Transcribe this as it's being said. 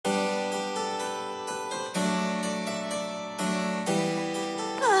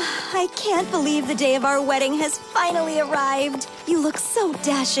I can't believe the day of our wedding has finally arrived. You look so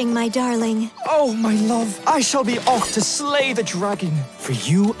dashing, my darling. Oh, my love, I shall be off to slay the dragon. For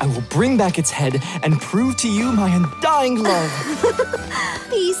you, I will bring back its head and prove to you my undying love.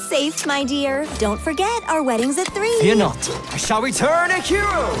 Be safe, my dear. Don't forget, our wedding's at 3. Fear not, I shall return a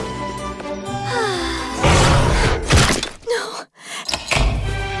hero. No.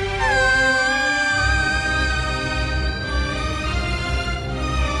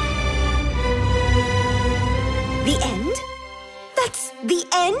 The end? That's the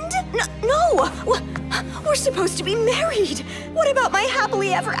end? No! We're supposed to be married. What about my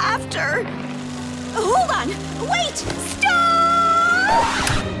happily ever after? Hold on! Wait! Stop!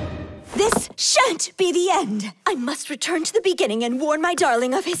 This shan't be the end. I must return to the beginning and warn my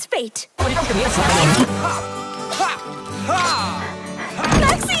darling of his fate.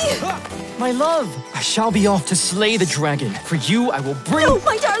 Maxie! My love, I shall be off to slay the dragon. For you, I will bring... No,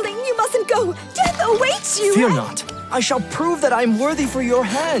 my darling, you mustn't go. Death awaits you. Fear not. I shall prove that I'm worthy for your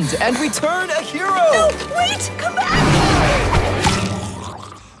hand and return a hero. No, wait, come back.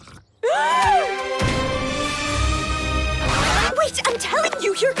 Wait, I'm telling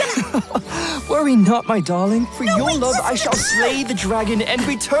you, you're gonna... Worry not, my darling. For No, your wait, love, listen I shall slay the dragon and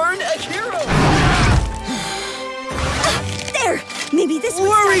return a hero. There, maybe this was...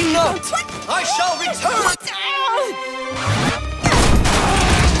 Worry not. What? I shall return.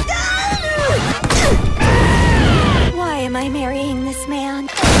 Why am I marrying this man?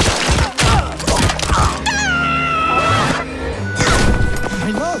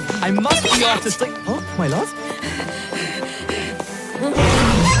 My love, I must be off to slay... Oh, my love?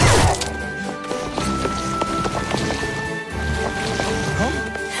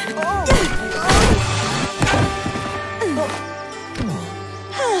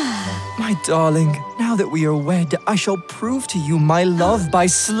 My darling, now that we are wed, I shall prove to you my love by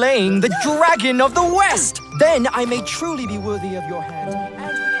slaying the dragon of the West. Then I may truly be worthy of your hand.